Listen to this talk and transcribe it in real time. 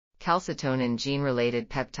calcitonin gene-related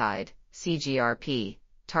peptide, CGRP,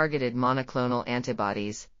 targeted monoclonal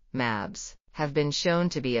antibodies, mAbs, have been shown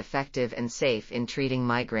to be effective and safe in treating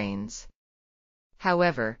migraines.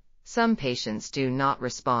 However, some patients do not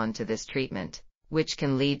respond to this treatment, which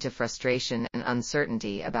can lead to frustration and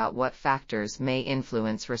uncertainty about what factors may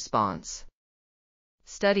influence response.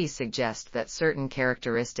 Studies suggest that certain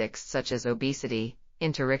characteristics such as obesity,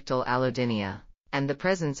 interictal allodynia, and the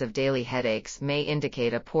presence of daily headaches may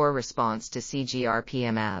indicate a poor response to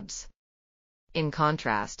CGRP mAbs. In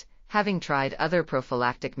contrast, having tried other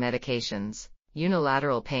prophylactic medications,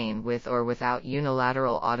 unilateral pain with or without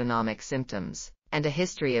unilateral autonomic symptoms, and a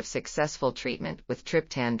history of successful treatment with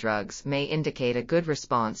triptan drugs may indicate a good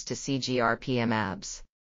response to CGRP mAbs.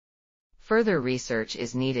 Further research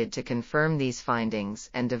is needed to confirm these findings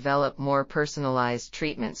and develop more personalized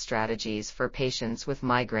treatment strategies for patients with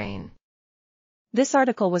migraine. This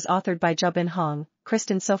article was authored by Jubin Hong,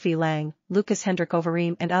 Kristin, Sophie, Lange, Lucas, Hendrik,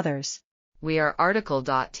 Overeem, and others. We are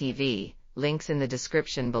RTCLTV, links in the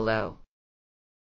description below.